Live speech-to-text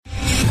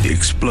The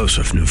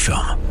explosive new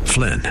film,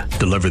 Flynn,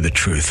 deliver the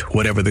truth,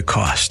 whatever the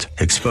cost,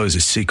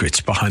 exposes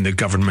secrets behind the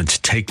government's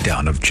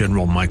takedown of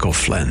General Michael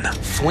Flynn.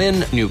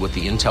 Flynn knew what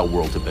the intel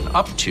world had been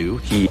up to.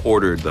 He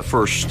ordered the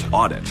first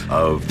audit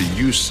of the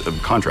use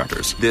of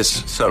contractors.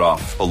 This set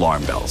off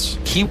alarm bells.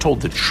 He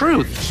told the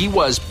truth. He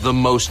was the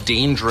most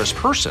dangerous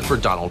person for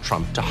Donald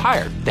Trump to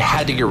hire. They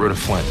had to get rid of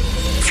Flynn.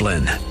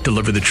 Flynn,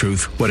 deliver the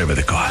truth, whatever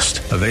the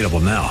cost. Available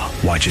now.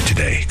 Watch it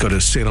today. Go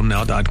to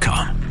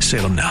salemnow.com.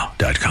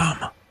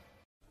 salemnow.com.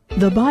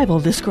 The Bible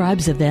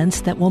describes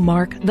events that will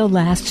mark the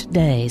last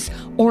days,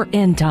 or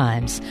end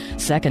times.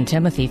 2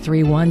 Timothy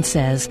 3:1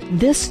 says,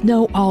 "This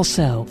know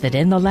also, that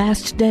in the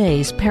last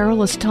days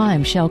perilous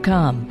times shall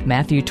come."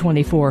 Matthew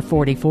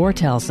 24:44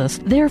 tells us,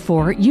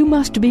 "Therefore you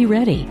must be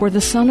ready, for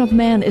the Son of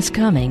Man is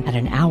coming at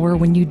an hour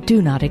when you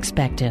do not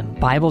expect him."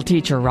 Bible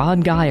teacher Ron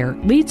Geyer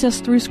leads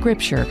us through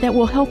Scripture that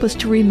will help us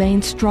to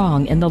remain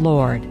strong in the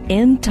Lord.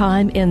 End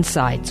Time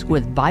Insights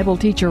with Bible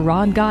teacher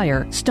Ron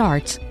Geyer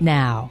starts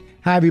now.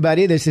 Hi,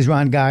 everybody. This is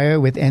Ron Geyer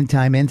with End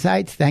Time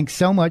Insights. Thanks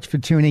so much for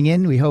tuning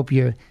in. We hope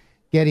you're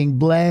getting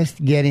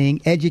blessed, getting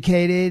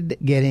educated,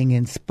 getting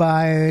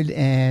inspired.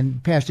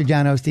 And Pastor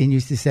John Osteen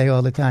used to say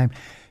all the time,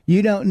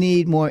 you don't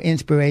need more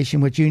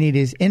inspiration. What you need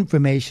is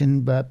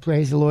information. But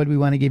praise the Lord, we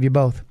want to give you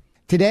both.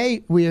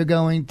 Today, we are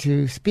going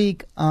to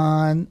speak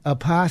on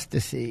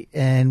apostasy.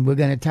 And we're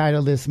going to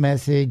title this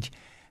message,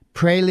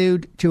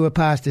 Prelude to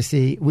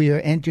Apostasy. We are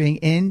entering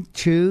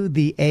into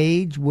the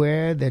age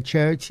where the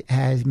church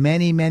has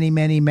many, many,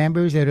 many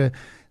members that are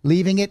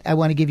leaving it. I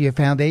want to give you a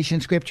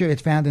foundation scripture.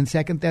 It's found in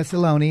 2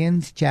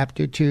 Thessalonians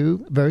chapter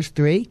 2, verse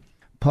 3.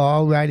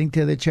 Paul writing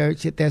to the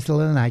church at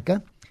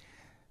Thessalonica.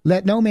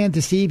 "Let no man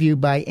deceive you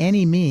by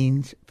any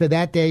means, for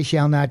that day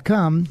shall not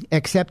come,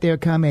 except there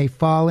come a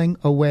falling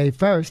away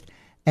first,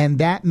 and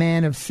that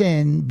man of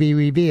sin be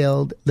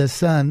revealed, the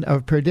son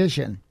of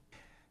perdition."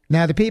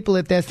 Now, the people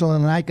at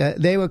Thessalonica,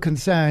 they were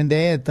concerned.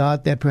 They had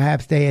thought that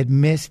perhaps they had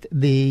missed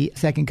the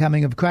second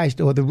coming of Christ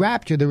or the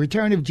rapture, the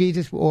return of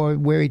Jesus, or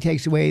where he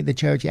takes away the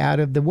church out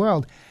of the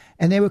world.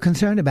 And they were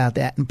concerned about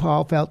that. And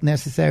Paul felt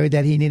necessary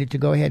that he needed to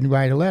go ahead and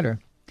write a letter.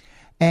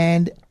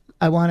 And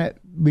I want to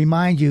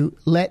remind you,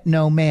 let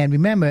no man.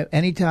 Remember,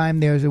 anytime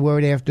there's a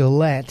word after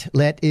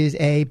let is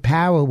a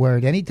power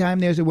word. Anytime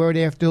there's a word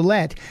after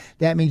let,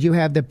 that means you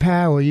have the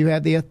power, you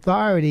have the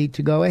authority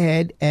to go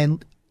ahead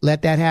and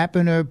let that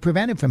happen or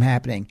prevent it from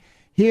happening.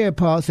 Here,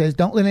 Paul says,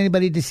 don't let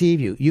anybody deceive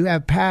you. You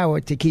have power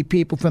to keep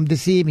people from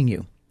deceiving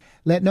you.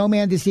 Let no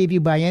man deceive you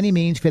by any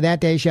means, for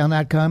that day shall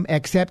not come,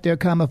 except there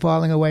come a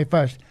falling away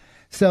first.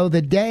 So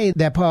the day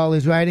that Paul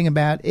is writing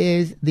about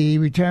is the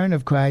return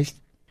of Christ.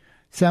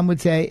 Some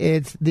would say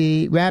it's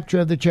the rapture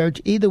of the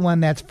church. Either one,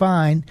 that's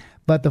fine,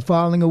 but the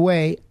falling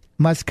away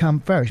must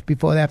come first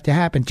before that have to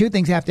happen. Two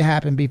things have to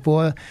happen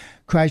before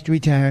Christ's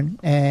return,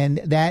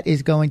 and that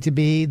is going to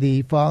be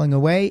the falling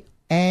away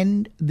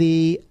and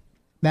the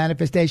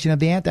manifestation of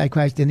the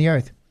Antichrist in the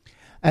earth.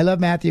 I love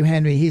Matthew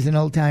Henry. He's an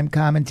old-time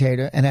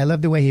commentator, and I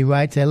love the way he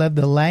writes. I love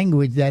the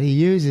language that he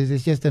uses.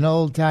 It's just an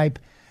old type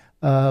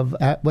of,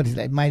 what is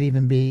that? It might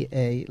even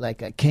be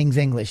like a King's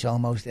English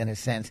almost in a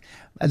sense.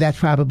 That's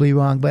probably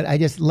wrong, but I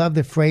just love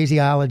the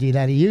phraseology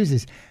that he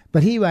uses.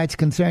 But he writes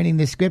concerning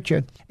this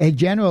scripture, a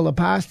general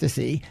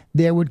apostasy,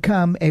 there would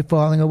come a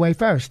falling away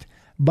first.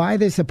 By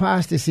this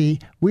apostasy,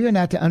 we are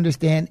not to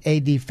understand a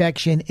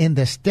defection in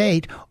the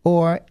state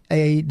or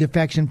a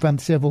defection from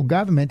civil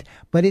government,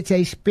 but it's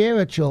a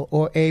spiritual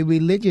or a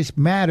religious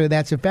matter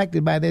that's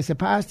affected by this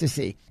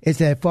apostasy.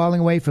 It's a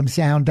falling away from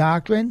sound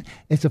doctrine,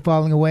 it's a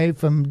falling away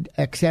from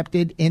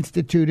accepted,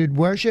 instituted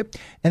worship,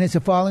 and it's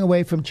a falling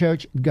away from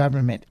church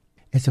government.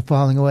 It's a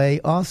falling away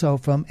also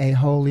from a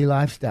holy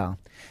lifestyle.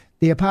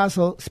 The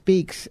apostle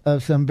speaks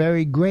of some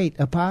very great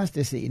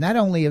apostasy, not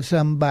only of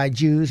some by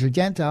Jews or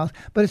Gentiles,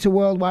 but it's a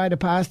worldwide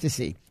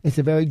apostasy. It's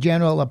a very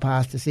general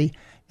apostasy.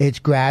 It's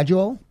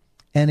gradual,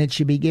 and it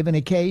should be given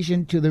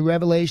occasion to the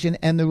revelation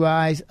and the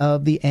rise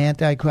of the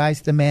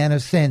Antichrist, the man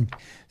of sin.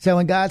 So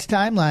in God's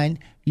timeline,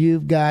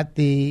 you've got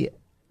the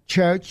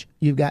church,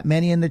 you've got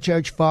many in the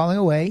church falling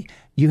away.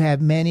 You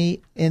have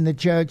many in the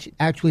church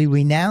actually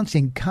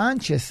renouncing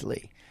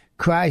consciously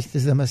Christ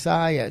is the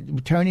Messiah,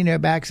 turning their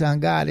backs on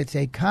God. It's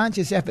a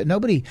conscious effort.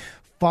 Nobody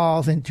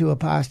falls into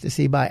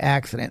apostasy by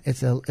accident.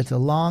 It's a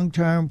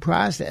long-term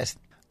process.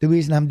 The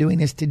reason I'm doing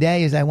this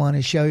today is I want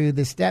to show you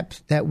the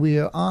steps that we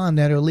are on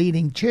that are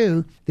leading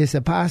to this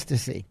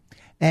apostasy.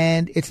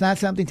 And it's not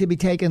something to be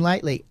taken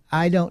lightly.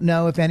 I don't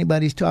know if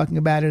anybody's talking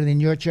about it in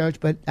your church,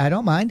 but I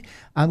don't mind.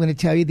 I'm going to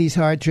tell you these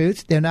hard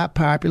truths. They're not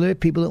popular.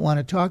 People don't want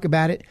to talk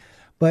about it.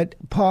 But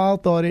Paul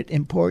thought it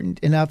important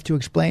enough to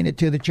explain it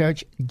to the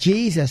church.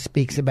 Jesus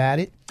speaks about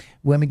it.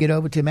 When we get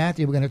over to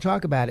Matthew, we're going to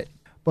talk about it.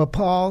 But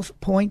Paul's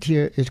point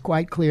here is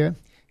quite clear.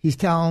 He's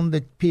telling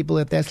the people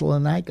at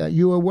Thessalonica,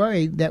 you are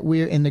worried that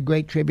we're in the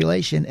Great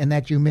Tribulation and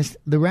that you missed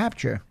the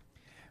rapture.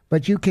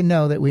 But you can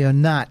know that we are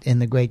not in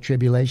the Great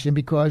Tribulation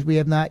because we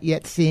have not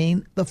yet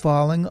seen the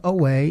falling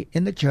away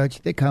in the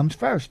church that comes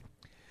first.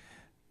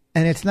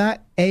 And it's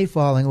not a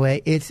falling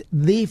away, it's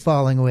the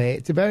falling away.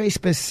 It's a very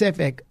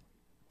specific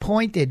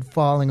appointed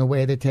falling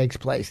away that takes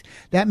place.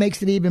 That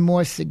makes it even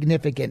more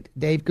significant.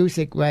 Dave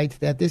Gusick writes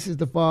that this is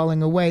the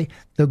falling away,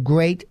 the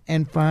great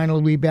and final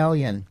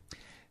rebellion.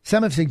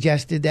 Some have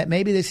suggested that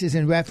maybe this is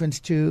in reference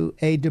to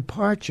a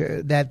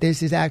departure, that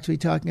this is actually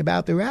talking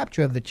about the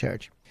rapture of the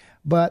church.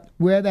 But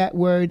where that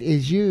word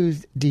is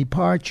used,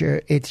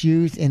 departure, it's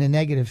used in a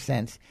negative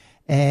sense.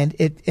 And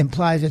it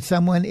implies that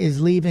someone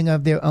is leaving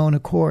of their own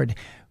accord.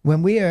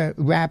 When we are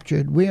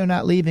raptured, we are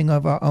not leaving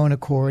of our own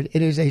accord.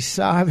 It is a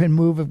sovereign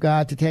move of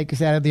God to take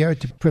us out of the earth,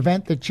 to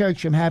prevent the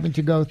church from having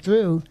to go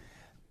through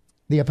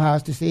the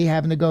apostasy,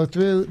 having to go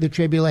through the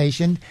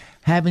tribulation,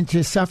 having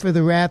to suffer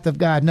the wrath of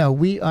God. No,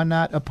 we are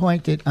not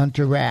appointed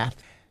unto wrath.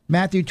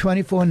 Matthew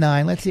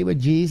 24:9. Let's see what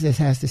Jesus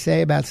has to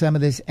say about some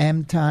of this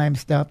end time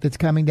stuff that's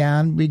coming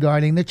down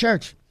regarding the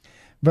church.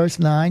 Verse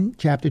 9,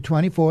 chapter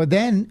 24.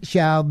 Then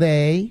shall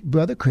they,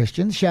 brother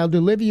Christians, shall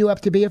deliver you up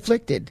to be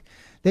afflicted.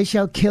 They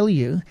shall kill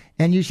you,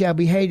 and you shall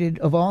be hated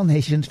of all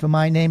nations for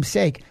my name's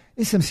sake.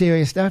 There's some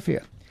serious stuff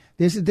here.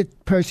 This is the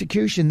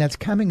persecution that's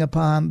coming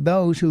upon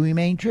those who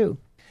remain true.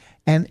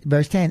 And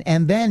verse 10,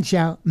 and then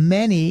shall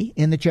many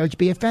in the church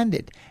be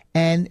offended,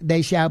 and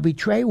they shall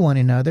betray one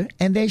another,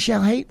 and they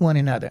shall hate one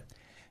another.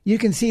 You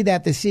can see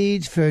that the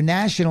seeds for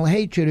national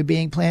hatred are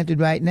being planted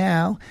right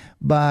now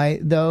by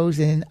those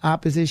in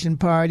opposition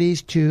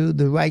parties to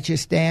the righteous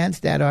stance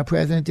that our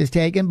president has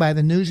taken, by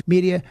the news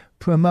media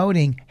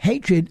promoting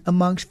hatred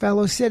amongst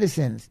fellow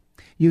citizens.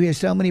 You hear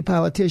so many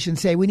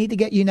politicians say, we need to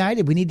get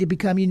united. We need to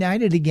become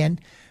united again.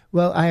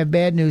 Well, I have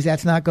bad news.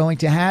 That's not going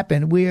to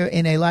happen. We're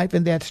in a life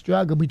and death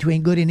struggle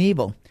between good and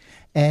evil.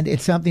 And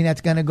it's something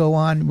that's going to go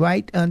on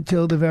right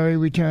until the very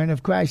return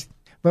of Christ.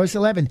 Verse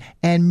 11,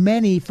 and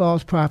many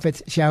false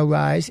prophets shall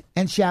rise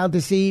and shall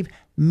deceive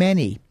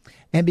many.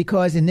 And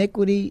because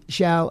iniquity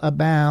shall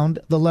abound,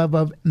 the love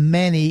of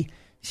many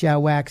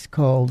shall wax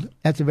cold.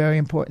 That's a very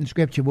important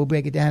scripture. We'll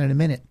break it down in a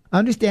minute.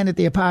 Understand that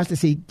the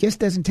apostasy just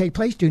doesn't take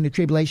place during the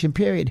tribulation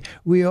period.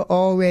 We are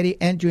already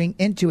entering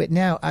into it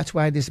now. That's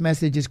why this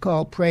message is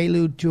called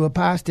Prelude to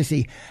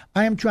Apostasy.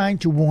 I am trying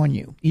to warn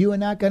you. You are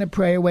not going to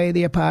pray away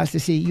the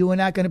apostasy. You are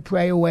not going to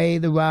pray away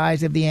the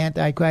rise of the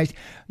Antichrist.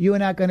 You are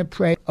not going to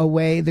pray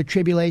away the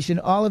tribulation.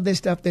 All of this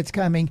stuff that's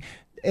coming,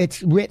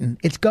 it's written.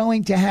 It's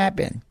going to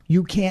happen.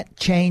 You can't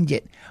change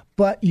it.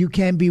 But you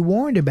can be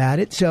warned about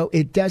it so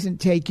it doesn't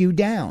take you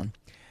down.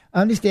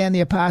 Understand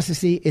the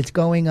apostasy. It's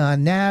going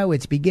on now.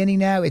 It's beginning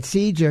now. Its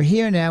seeds are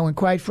here now. And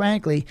quite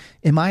frankly,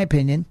 in my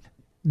opinion,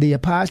 the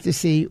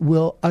apostasy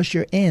will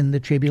usher in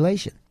the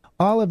tribulation.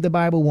 All of the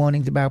Bible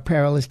warnings about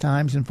perilous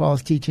times and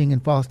false teaching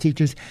and false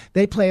teachers,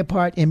 they play a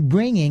part in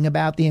bringing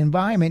about the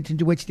environment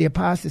into which the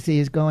apostasy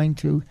is going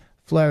to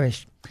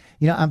flourish.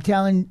 You know, I'm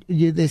telling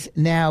you this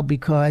now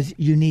because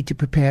you need to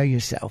prepare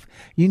yourself.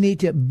 You need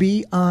to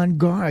be on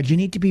guard. You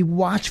need to be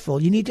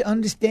watchful. You need to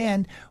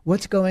understand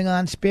what's going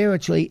on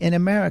spiritually in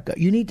America.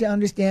 You need to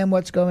understand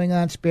what's going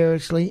on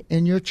spiritually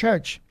in your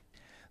church.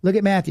 Look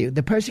at Matthew.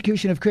 The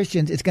persecution of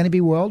Christians is going to be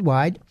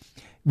worldwide,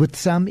 with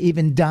some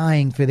even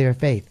dying for their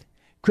faith.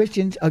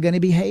 Christians are going to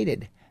be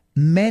hated.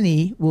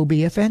 Many will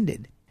be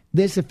offended.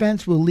 This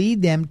offense will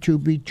lead them to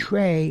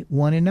betray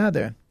one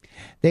another.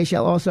 They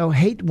shall also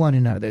hate one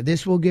another.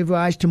 This will give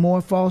rise to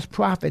more false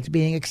prophets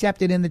being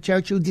accepted in the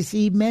church who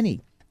deceive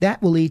many.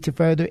 That will lead to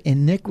further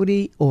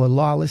iniquity or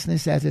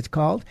lawlessness, as it's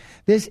called.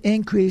 This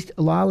increased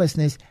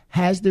lawlessness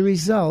has the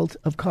result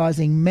of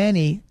causing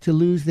many to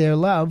lose their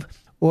love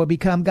or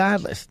become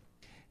godless.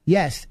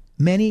 Yes,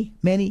 many,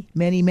 many,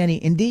 many,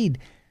 many. Indeed,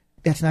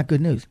 that's not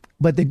good news.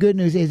 But the good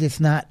news is it's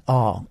not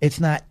all.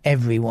 It's not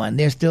everyone.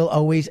 There's still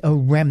always a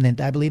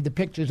remnant. I believe the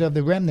pictures of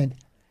the remnant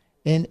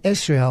in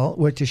Israel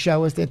were to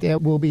show us that there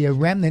will be a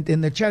remnant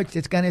in the church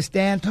that's going to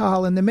stand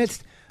tall in the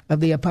midst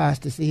of the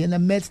apostasy, in the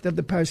midst of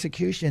the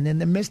persecution, in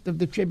the midst of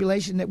the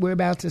tribulation that we're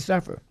about to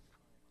suffer.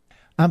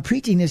 I'm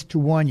preaching this to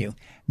warn you.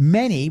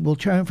 Many will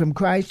turn from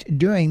Christ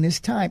during this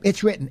time.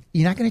 It's written.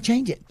 You're not going to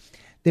change it.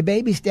 The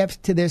baby steps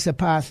to this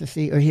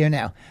apostasy are here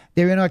now.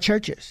 They're in our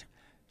churches.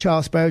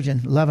 Charles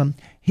Spurgeon, love him,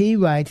 he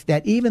writes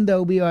that even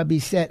though we are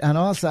beset on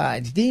all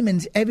sides,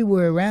 demons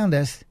everywhere around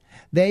us,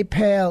 they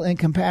pale in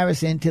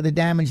comparison to the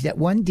damage that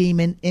one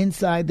demon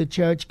inside the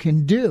church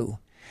can do.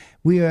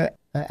 We are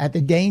at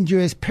the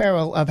dangerous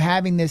peril of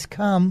having this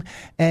come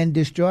and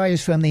destroy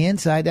us from the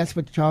inside. That's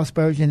what Charles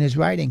Spurgeon is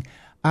writing.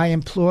 I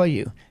implore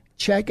you,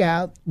 check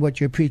out what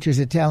your preachers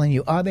are telling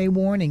you. Are they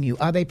warning you?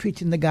 Are they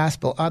preaching the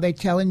gospel? Are they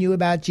telling you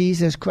about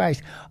Jesus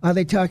Christ? Are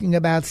they talking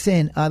about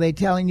sin? Are they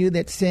telling you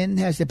that sin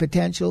has the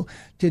potential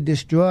to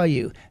destroy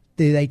you?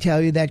 Did they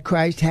tell you that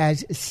Christ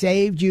has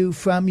saved you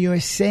from your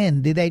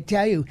sin? Did they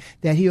tell you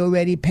that he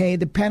already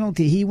paid the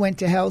penalty? He went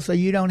to hell so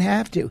you don't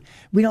have to.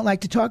 We don't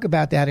like to talk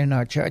about that in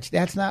our church.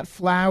 That's not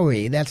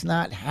flowery. That's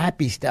not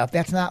happy stuff.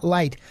 That's not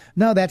light.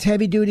 No, that's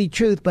heavy-duty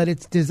truth, but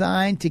it's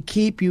designed to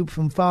keep you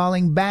from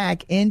falling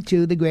back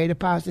into the great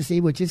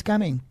apostasy which is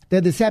coming.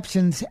 The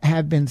deceptions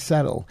have been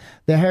subtle.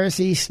 The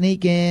heresies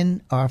sneak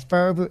in. Our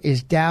fervor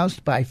is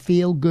doused by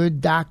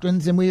feel-good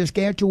doctrines, and we are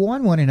scared to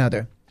warn one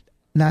another.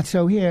 Not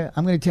so here.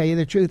 I'm going to tell you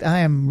the truth. I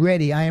am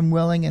ready, I am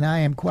willing, and I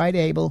am quite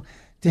able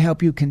to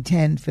help you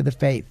contend for the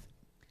faith.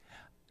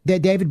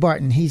 David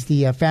Barton, he's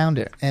the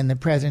founder and the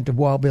president of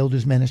Wall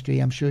Builders Ministry.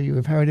 I'm sure you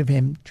have heard of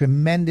him.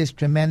 Tremendous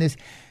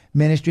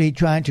ministry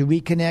trying to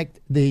reconnect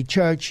the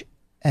church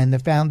and the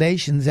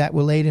foundations that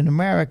were laid in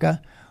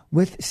America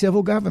with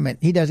civil government.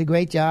 He does a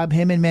great job,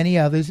 him and many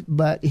others,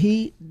 but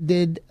he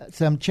did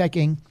some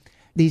checking.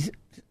 These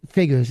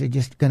figures are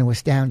just going to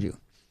astound you.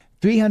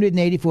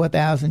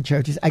 384,000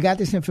 churches. I got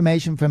this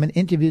information from an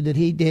interview that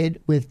he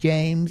did with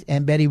James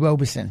and Betty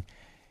Roberson.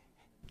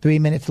 3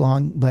 minutes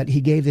long, but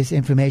he gave this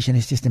information.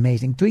 It's just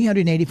amazing.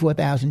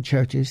 384,000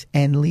 churches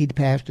and lead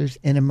pastors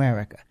in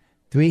America.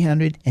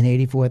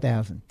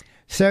 384,000.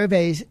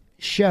 Surveys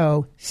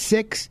show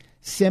 6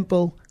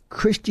 simple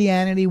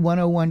Christianity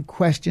 101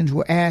 questions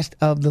were asked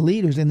of the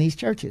leaders in these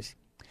churches.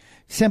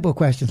 Simple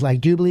questions like,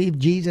 do you believe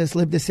Jesus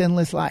lived a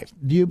sinless life?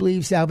 Do you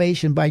believe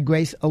salvation by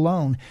grace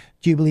alone?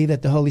 Do you believe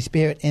that the Holy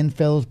Spirit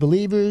infills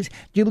believers?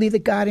 Do you believe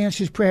that God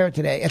answers prayer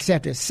today?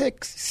 Etc.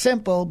 6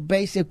 simple,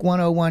 basic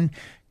 101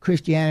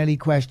 Christianity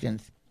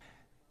questions.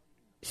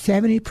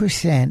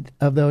 70%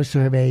 of those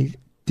surveys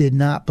did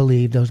not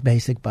believe those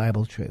basic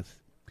Bible truths.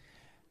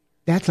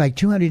 That's like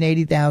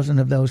 280,000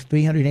 of those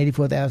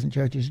 384,000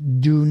 churches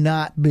do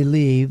not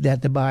believe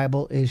that the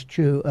Bible is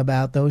true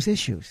about those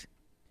issues.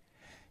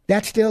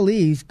 That still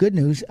leaves, good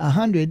news,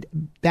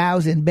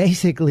 100,000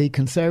 basically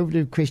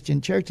conservative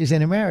Christian churches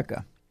in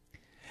America.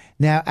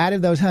 Now, out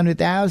of those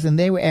 100,000,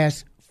 they were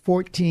asked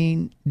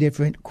 14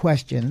 different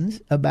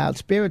questions about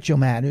spiritual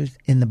matters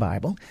in the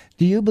Bible.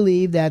 Do you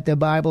believe that the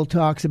Bible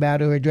talks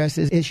about or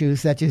addresses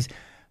issues such as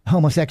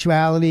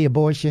homosexuality,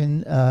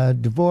 abortion,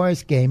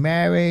 divorce, gay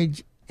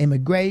marriage,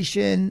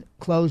 immigration,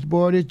 closed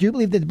borders? Do you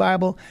believe that the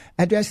Bible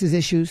addresses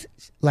issues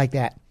like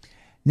that?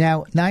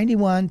 Now,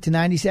 91 to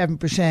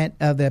 97%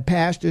 of the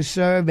pastors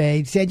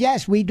surveyed said,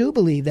 yes, we do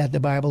believe that the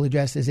Bible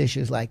addresses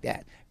issues like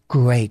that.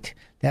 Great.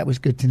 That was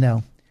good to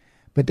know.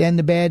 But then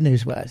the bad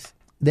news was,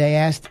 they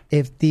asked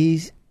if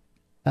these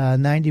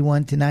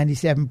 91 to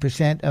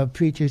 97% of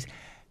preachers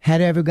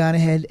had ever gone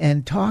ahead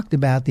and talked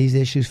about these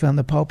issues from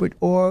the pulpit,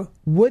 or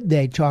would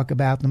they talk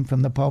about them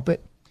from the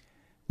pulpit?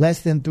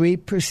 Less than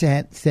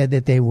 3% said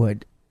that they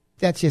would.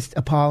 That's just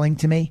appalling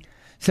to me.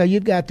 So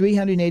you've got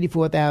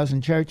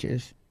 384,000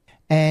 churches,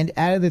 and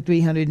out of the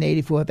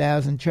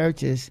 384,000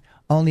 churches,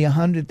 only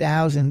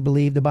 100,000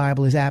 believe the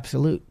Bible is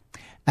absolute.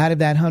 Out of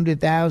that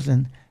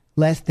 100,000,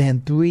 less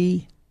than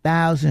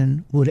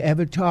 3,000 would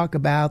ever talk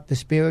about the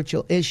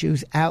spiritual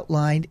issues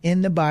outlined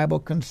in the Bible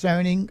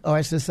concerning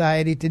our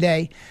society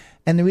today.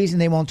 And the reason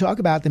they won't talk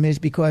about them is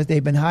because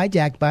they've been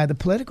hijacked by the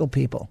political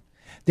people.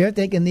 They're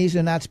thinking these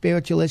are not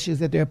spiritual issues,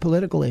 that they're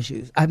political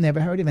issues. I've never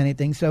heard of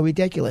anything so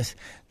ridiculous.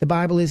 The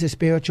Bible is a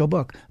spiritual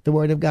book. The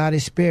Word of God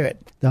is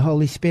spirit. The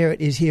Holy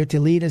Spirit is here to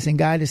lead us and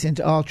guide us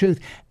into all truth.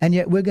 And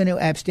yet we're going to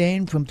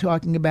abstain from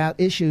talking about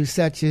issues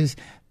such as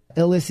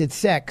illicit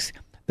sex,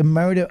 the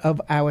murder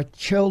of our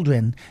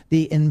children,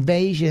 the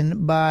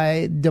invasion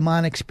by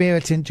demonic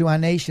spirits into our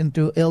nation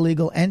through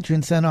illegal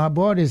entrance on our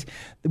borders.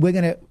 We're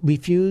going to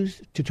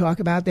refuse to talk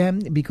about them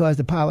because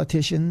the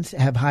politicians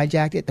have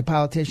hijacked it. The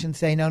politicians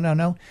say,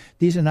 no,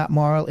 these are not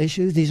moral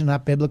issues. These are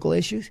not biblical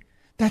issues.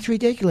 That's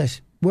ridiculous.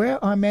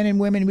 Where are men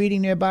and women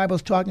reading their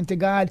Bibles, talking to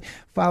God,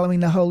 following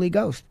the Holy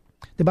Ghost?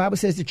 The Bible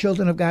says the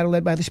children of God are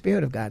led by the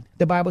Spirit of God.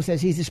 The Bible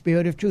says he's the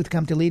Spirit of truth,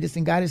 come to lead us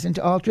and guide us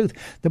into all truth.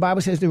 The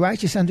Bible says the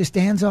righteous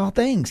understands all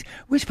things.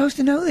 We're supposed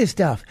to know this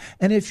stuff.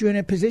 And if you're in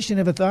a position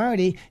of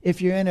authority,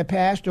 if you're in a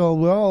pastoral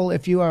role,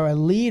 if you are a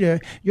leader,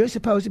 you're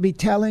supposed to be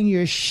telling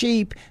your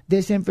sheep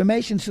this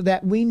information so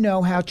that we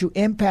know how to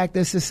impact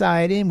the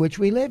society in which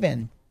we live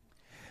in.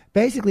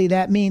 Basically,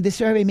 this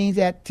survey means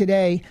that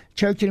today,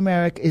 church in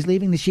America is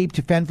leaving the sheep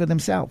to fend for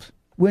themselves.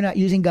 We're not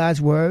using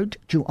God's word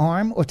to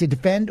arm or to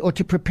defend or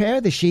to prepare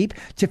the sheep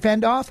to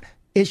fend off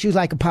issues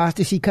like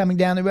apostasy coming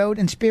down the road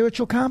and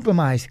spiritual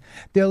compromise.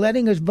 They're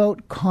letting us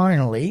vote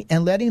carnally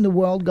and letting the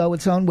world go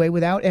its own way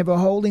without ever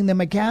holding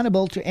them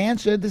accountable to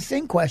answer the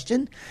sin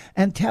question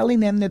and telling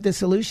them that the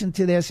solution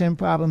to their sin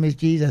problem is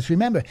Jesus.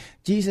 Remember,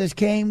 Jesus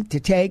came to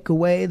take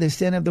away the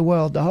sin of the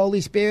world. The Holy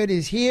Spirit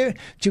is here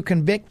to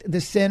convict the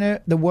sinner,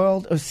 the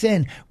world, of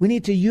sin. We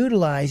need to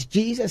utilize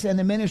Jesus and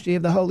the ministry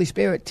of the Holy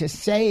Spirit to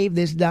save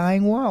this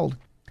dying world.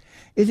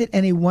 Is it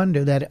any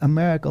wonder that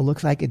America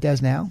looks like it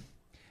does now?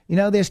 You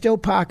know, there's still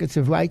pockets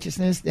of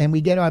righteousness, and we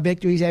get our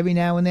victories every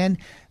now and then.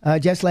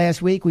 Just last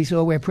week, we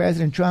saw where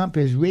President Trump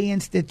has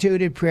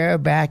reinstituted prayer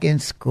back in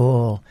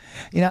school.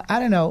 You know, I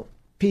don't know,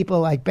 people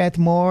like Beth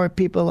Moore,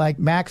 people like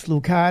Max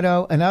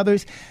Lucado, and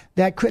others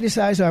that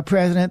criticize our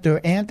president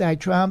or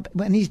anti-Trump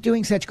when he's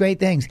doing such great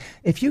things.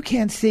 If you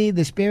can't see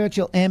the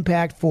spiritual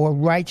impact for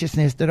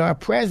righteousness that our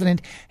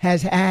president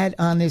has had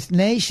on this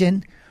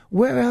nation,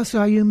 where else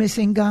are you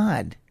missing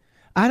God?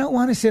 I don't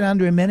want to sit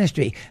under a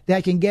ministry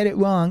that can get it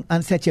wrong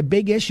on such a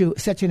big issue,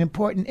 such an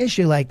important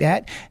issue like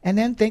that, and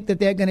then think that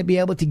they're going to be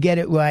able to get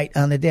it right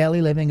on the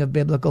daily living of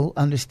biblical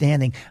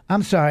understanding.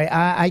 I'm sorry,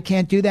 I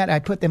can't do that. I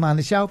put them on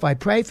the shelf. I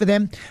pray for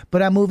them,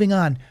 but I'm moving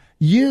on.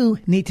 You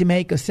need to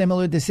make a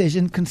similar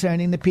decision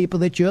concerning the people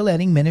that you're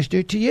letting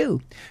minister to you,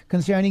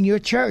 concerning your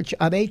church.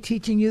 Are they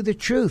teaching you the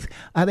truth?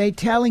 Are they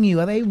telling you?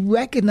 Are they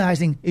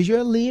recognizing? Is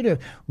your leader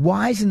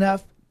wise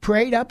enough,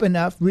 prayed up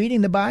enough,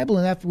 reading the Bible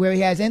enough where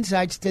he has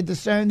insights to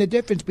discern the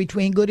difference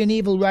between good and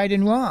evil, right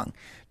and wrong?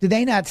 Do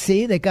they not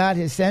see that God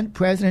has sent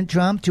President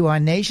Trump to our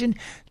nation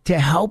to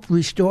help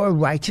restore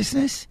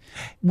righteousness?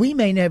 We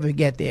may never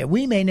get there.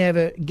 We may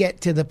never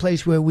get to the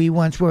place where we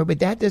once were, but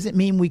that doesn't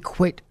mean we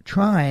quit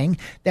trying.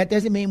 That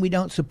doesn't mean we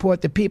don't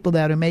support the people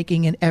that are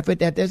making an effort.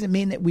 That doesn't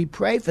mean that we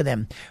pray for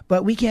them.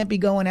 But we can't be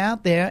going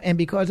out there and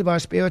because of our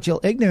spiritual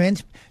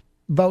ignorance,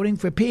 voting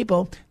for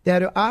people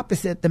that are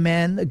opposite the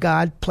men that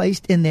God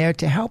placed in there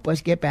to help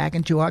us get back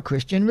into our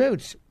Christian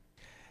roots.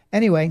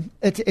 Anyway,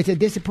 it's a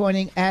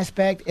disappointing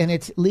aspect, and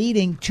it's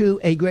leading to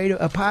a greater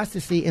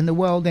apostasy in the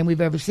world than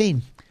we've ever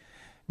seen.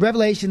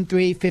 Revelation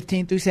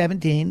 3:15 through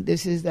 17,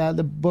 this is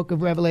the book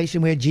of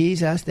Revelation where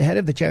Jesus, the head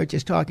of the church,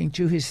 is talking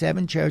to his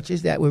 7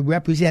 churches that were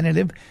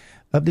representative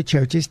of the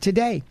churches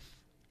today.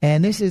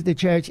 And this is the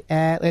church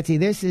at,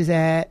 this is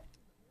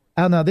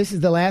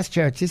the last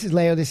church. This is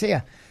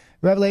Laodicea.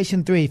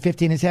 Revelation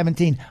 3:15 and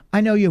 17,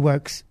 I know your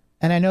works,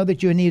 and I know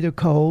that you are neither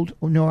cold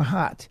nor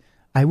hot.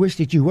 I wish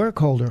that you were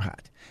cold or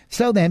hot.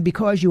 So then,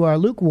 because you are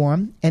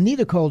lukewarm and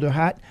neither cold or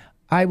hot,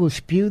 I will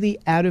spew thee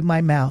out of my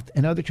mouth.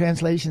 Another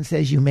translation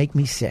says, you make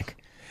me sick.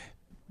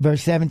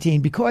 Verse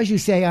 17, because you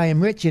say, I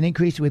am rich and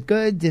increase with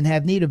goods and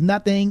have need of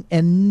nothing,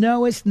 and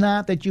knowest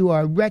not that you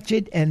are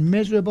wretched and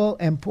miserable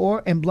and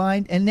poor and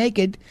blind and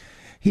naked,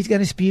 he's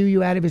going to spew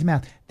you out of his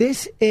mouth.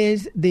 This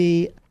is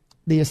the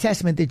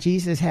assessment that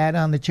Jesus had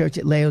on the church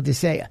at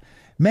Laodicea.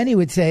 Many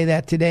would say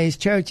that today's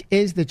church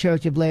is the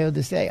church of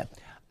Laodicea.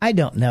 I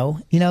don't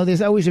know.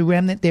 There's always a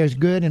remnant. There's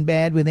good and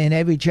bad within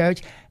every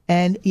church.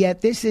 And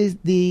yet this is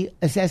the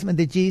assessment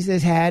that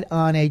Jesus had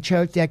on a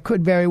church that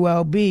could very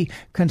well be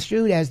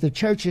construed as the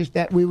churches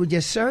that we were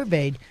just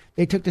surveyed.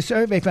 They took the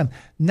survey from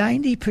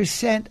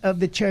 90%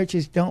 of the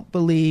churches don't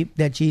believe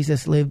that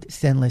Jesus lived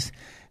sinless.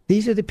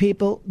 These are the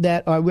people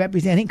that are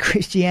representing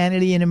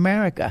Christianity in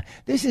America.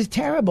 This is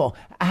terrible.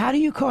 How do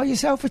you call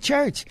yourself a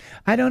church?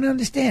 I don't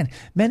understand.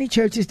 Many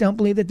churches don't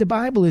believe that the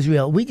Bible is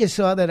real. We just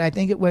saw that,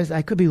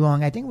 I could be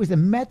wrong, I think it was the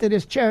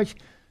Methodist Church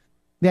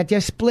that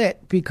just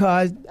split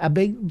because a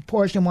big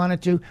portion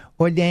wanted to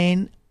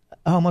ordain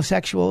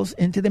homosexuals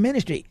into the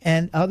ministry,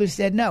 and others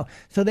said no.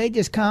 So they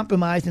just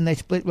compromised and they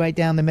split right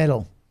down the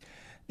middle.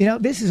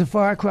 This is a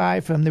far cry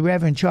from the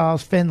Reverend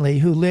Charles Finley,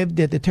 who lived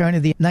at the turn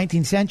of the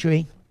 19th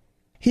century.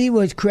 He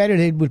was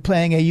credited with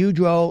playing a huge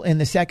role in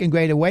the Second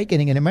Great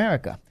Awakening in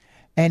America.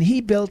 And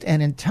he built an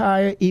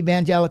entire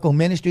evangelical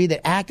ministry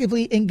that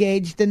actively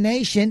engaged the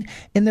nation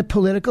in the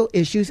political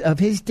issues of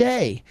his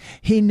day.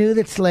 He knew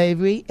that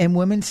slavery and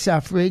women's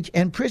suffrage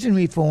and prison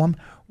reform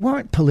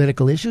weren't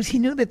political issues. He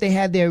knew that they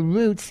had their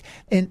roots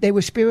and they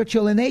were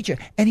spiritual in nature.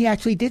 And he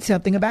actually did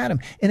something about them.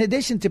 In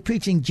addition to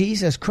preaching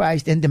Jesus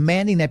Christ and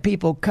demanding that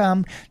people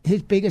come,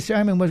 his biggest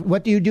sermon was,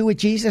 what do you do with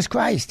Jesus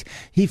Christ?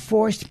 He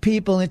forced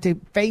people into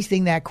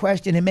facing that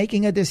question and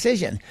making a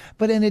decision.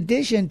 But in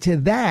addition to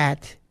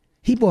that,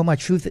 he bore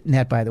much truth in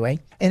that, by the way.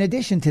 In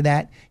addition to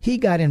that, he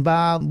got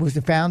involved, was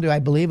the founder, I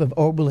believe, of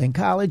Oberlin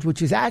College,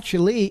 which is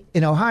actually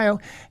in Ohio,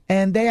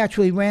 and they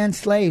actually ran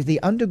slaves, the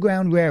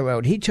Underground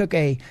Railroad. He took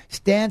a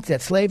stance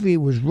that slavery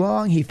was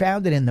wrong. He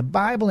found it in the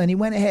Bible, and he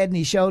went ahead and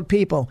he showed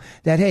people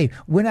that, hey,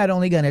 we're not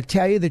only going to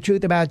tell you the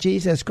truth about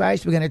Jesus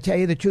Christ, we're going to tell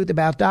you the truth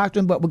about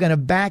doctrine, but we're going to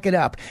back it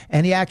up.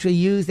 And he actually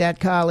used that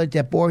college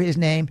that bore his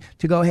name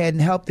to go ahead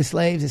and help the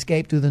slaves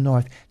escape through the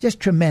North. Just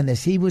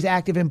tremendous. He was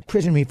active in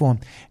prison reform,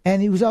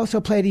 and he was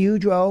also played a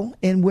huge role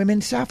in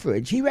women's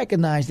suffrage. He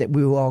recognized that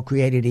we were all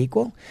created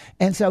equal,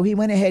 and so he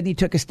went ahead and he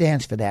took a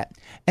stance for that.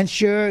 And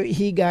sure,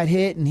 he got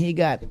hit and he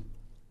got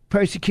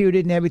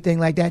persecuted and everything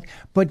like that,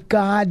 but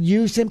God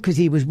used him because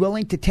he was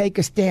willing to take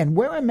a stand.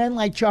 Where are men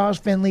like Charles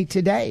Finley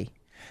today?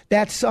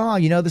 That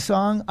song, the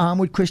song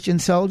Onward Christian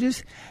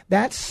Soldiers?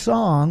 That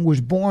song was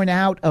born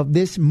out of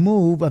this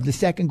move of the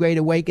Second Great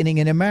Awakening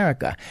in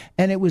America,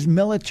 and it was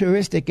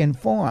militaristic in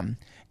form.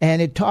 And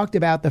it talked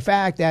about the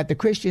fact that the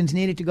Christians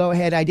needed to go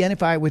ahead,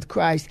 identify with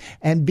Christ,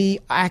 and be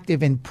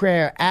active in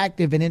prayer,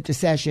 active in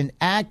intercession,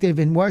 active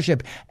in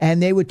worship,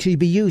 and they were to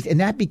be used. And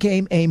that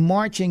became a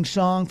marching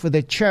song for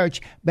the church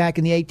back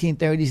in the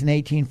 1830s and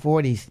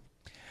 1840s.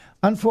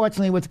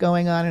 Unfortunately, what's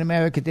going on in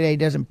America today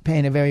doesn't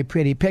paint a very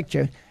pretty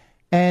picture.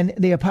 And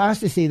the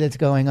apostasy that's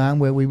going on,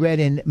 where we read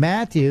in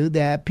Matthew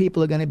that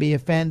people are going to be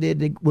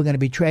offended, we're going to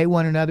betray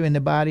one another in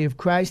the body of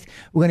Christ,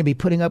 we're going to be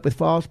putting up with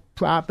false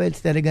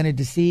prophets that are going to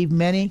deceive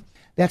many,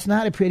 that's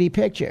not a pretty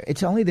picture.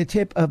 It's only the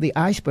tip of the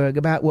iceberg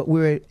about what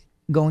we're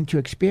going to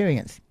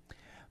experience.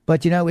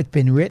 But, it's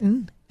been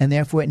written, and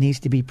therefore it needs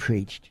to be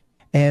preached.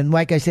 And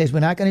like I said, we're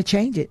not going to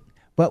change it,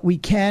 but we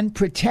can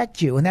protect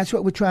you. And that's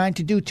what we're trying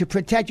to do, to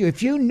protect you.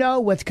 If you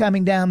know what's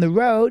coming down the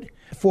road,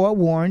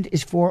 forewarned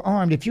is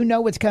forearmed. If you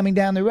know what's coming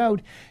down the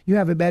road, you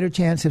have a better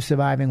chance of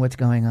surviving what's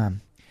going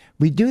on.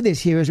 We do this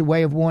here as a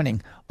way of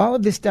warning. All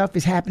of this stuff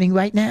is happening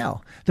right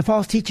now. The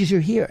false teachers are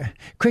here.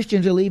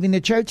 Christians are leaving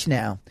the church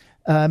now.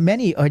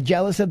 Many are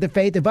jealous of the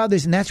faith of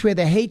others, and that's where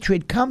the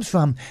hatred comes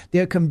from.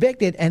 They're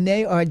convicted, and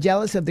they are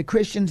jealous of the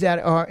Christians that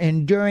are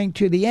enduring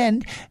to the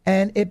end,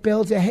 and it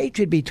builds a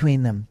hatred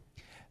between them.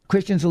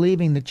 Christians are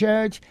leaving the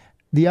church.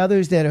 The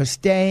others that are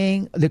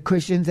staying, the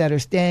Christians that are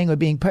staying are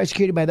being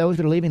persecuted by those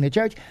that are leaving the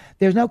church.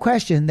 There's no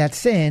question that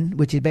sin,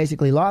 which is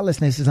basically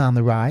lawlessness, is on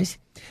the rise.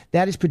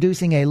 That is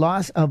producing a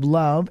loss of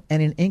love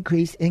and an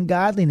increase in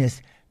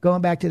godliness.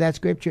 Going back to that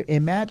scripture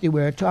in Matthew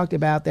where it talked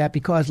about that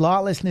because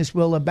lawlessness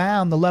will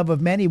abound, the love of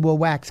many will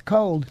wax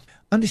cold.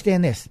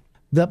 Understand this.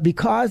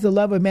 Because the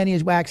love of many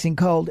is waxing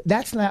cold,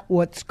 that's not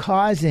what's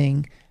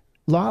causing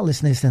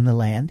lawlessness in the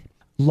land.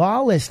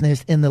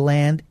 Lawlessness in the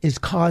land is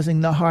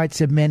causing the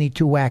hearts of many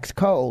to wax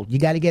cold. You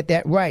got to get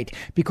that right.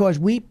 Because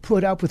we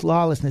put up with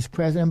lawlessness.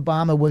 President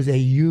Obama was a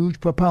huge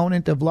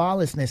proponent of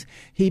lawlessness.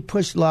 He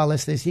pushed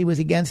lawlessness. He was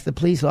against the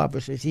police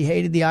officers. He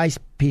hated the ICE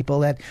people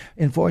that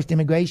enforced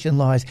immigration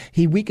laws.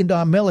 He weakened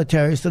our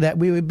military so that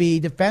we would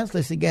be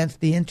defenseless against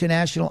the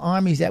international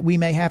armies that we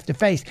may have to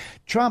face.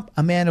 Trump,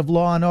 a man of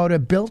law and order,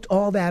 built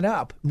all that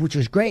up, which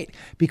was great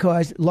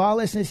because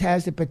lawlessness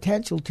has the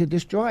potential to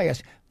destroy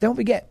us. Don't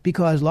forget,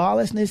 because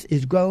lawlessness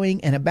is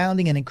growing and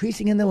abounding and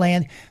increasing in the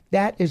land,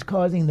 that is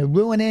causing the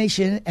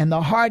ruination and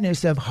the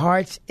hardness of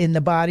hearts in the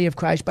body of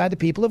Christ by the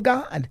people of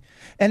God.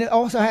 And it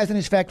also has an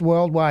effect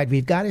worldwide.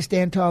 We've got to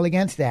stand tall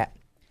against that.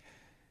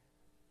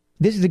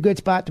 This is a good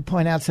spot to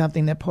point out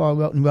something that Paul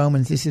wrote in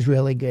Romans. This is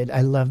really good.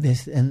 I love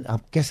this, and I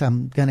guess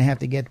I'm going to have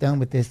to get done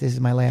with this. This is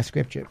my last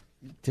scripture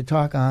to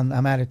talk on.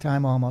 I'm out of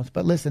time almost.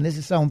 But listen, this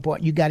is so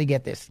important. You got to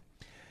get this.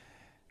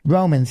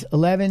 Romans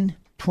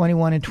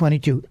 11:21 and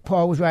 22.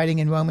 Paul was writing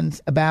in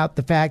Romans about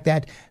the fact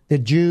that the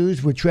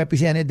Jews, which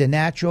represented the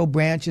natural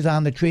branches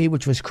on the tree,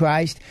 which was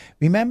Christ,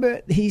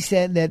 remember he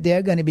said that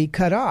they're going to be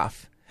cut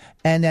off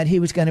and that he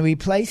was going to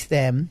replace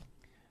them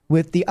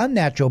with the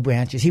unnatural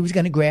branches. He was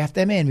going to graft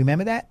them in.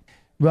 Remember that?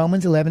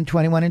 Romans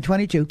 11:21 and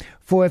 22.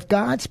 For if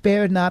God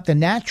spared not the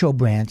natural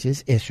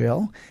branches,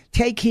 Israel,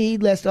 take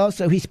heed lest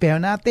also he spare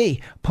not thee.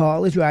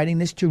 Paul is writing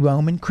this to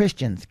Roman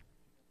Christians.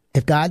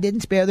 If God didn't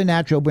spare the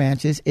natural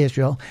branches,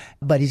 Israel,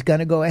 but he's going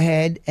to go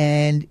ahead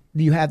and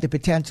you have the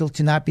potential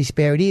to not be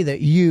spared either,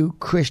 you,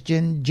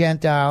 Christian,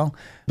 Gentile,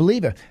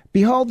 believer.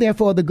 Behold,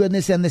 therefore, the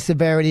goodness and the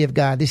severity of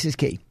God. This is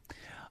key.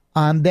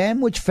 On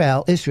them which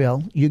fell,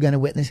 Israel, you're going to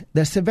witness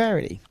the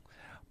severity.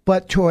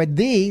 But toward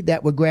thee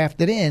that were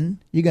grafted in,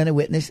 you're going to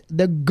witness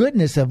the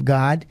goodness of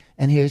God.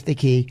 And here's the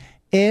key.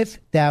 If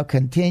thou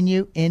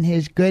continue in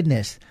his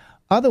goodness,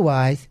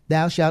 otherwise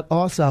thou shalt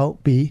also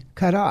be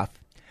cut off.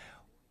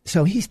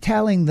 So he's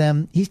telling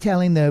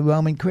the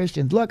Roman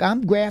Christians, look,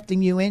 I'm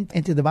grafting you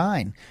into the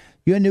vine.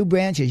 You're new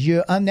branches.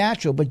 You're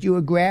unnatural, but you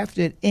were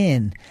grafted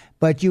in.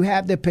 But you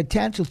have the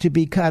potential to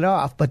be cut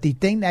off. But the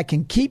thing that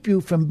can keep you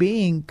from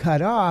being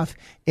cut off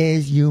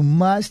is you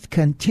must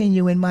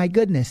continue in my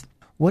goodness.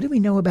 What do we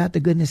know about the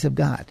goodness of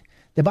God?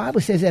 The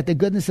Bible says that the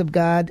goodness of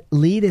God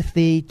leadeth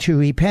thee to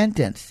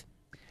repentance.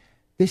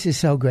 This is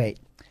so great.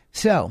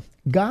 So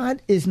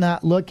God is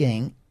not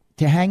looking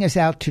to hang us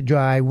out to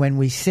dry when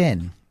we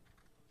sin.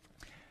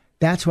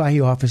 That's why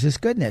he offers us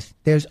goodness.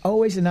 There's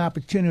always an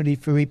opportunity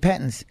for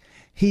repentance.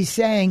 He's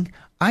saying,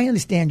 I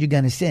understand you're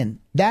going to sin.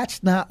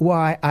 That's not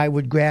why I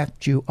would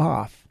graft you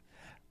off.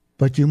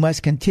 But you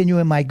must continue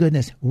in my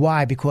goodness.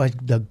 Why? Because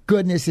the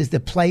goodness is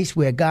the place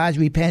where God's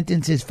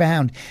repentance is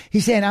found.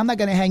 He's saying, I'm not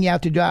going to hang you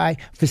out to dry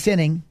for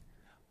sinning,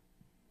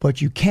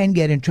 but you can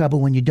get in trouble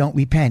when you don't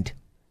repent.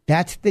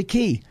 That's the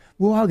key.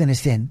 We're all going to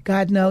sin.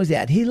 God knows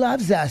that. He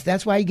loves us.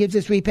 That's why he gives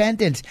us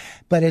repentance.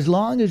 But as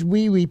long as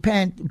we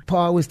repent,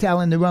 Paul was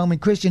telling the Roman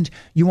Christians,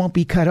 you won't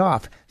be cut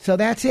off. So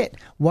that's it.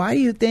 Why do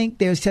you think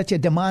there's such a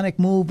demonic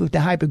move with the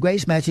hyper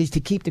grace message to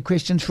keep the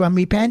Christians from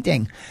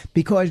repenting?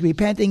 Because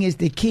repenting is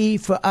the key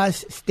for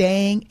us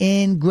staying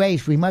in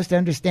grace. We must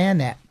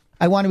understand that.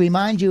 I want to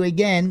remind you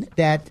again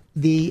that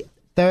the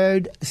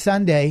third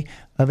Sunday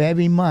of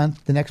every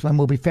month, the next one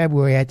will be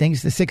February, I think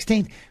it's the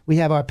 16th, we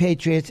have our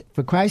Patriots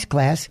for Christ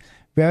class.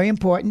 Very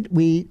important.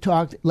 We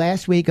talked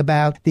last week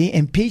about the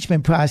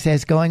impeachment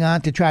process going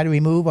on to try to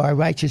remove our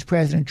righteous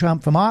President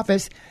Trump from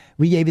office.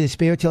 We gave you the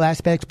spiritual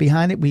aspects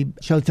behind it. We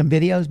showed some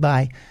videos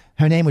by,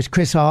 her name was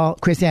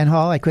Chrisanne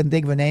Hall. I couldn't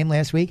think of her name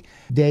last week.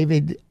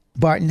 David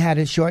Barton had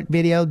a short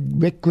video,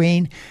 Rick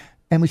Green.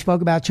 And we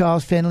spoke about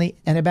Charles Finley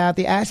and about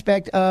the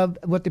aspect of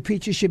what the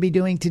preachers should be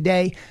doing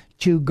today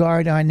to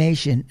guard our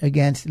nation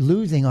against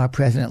losing our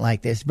president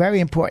like this.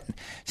 Very important.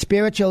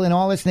 Spiritual in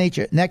all its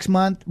nature. Next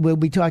month, we'll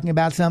be talking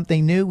about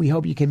something new. We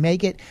hope you can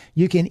make it.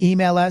 You can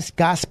email us,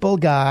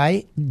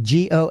 gospelguy,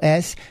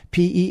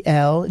 GOSPELGUY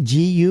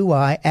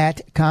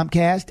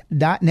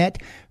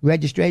 @Comcast.net.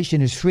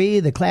 Registration is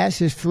free. The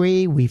class is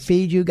free. We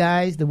feed you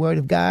guys the Word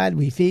of God.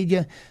 We feed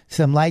you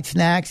some light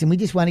snacks, and we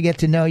just want to get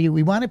to know you.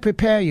 We want to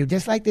prepare you,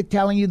 just like they're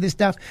telling you this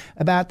stuff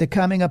about the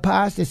coming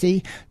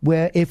apostasy,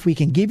 where if we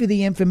can give you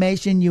the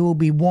information, you will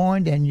be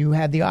warned and you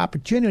have the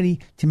opportunity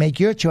to make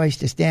your choice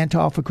to stand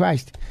tall for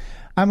Christ.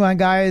 I'm Ron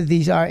Geyer.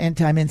 These are End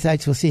Time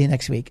Insights. We'll see you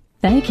next week.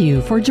 Thank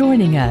you for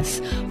joining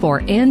us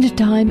for End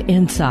Time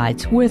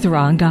Insights with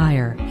Ron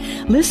Geyer.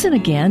 Listen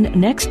again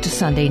next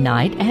Sunday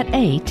night at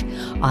 8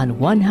 on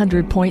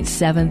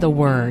 100.7 The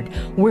Word,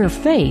 where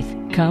faith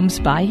comes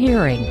by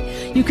hearing.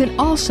 You can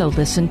also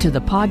listen to the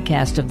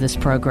podcast of this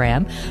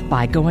program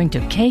by going to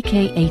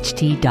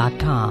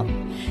kkht.com.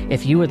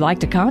 If you would like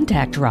to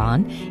contact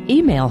Ron,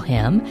 email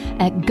him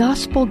at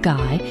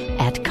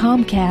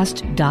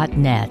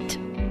gospelguy@comcast.net.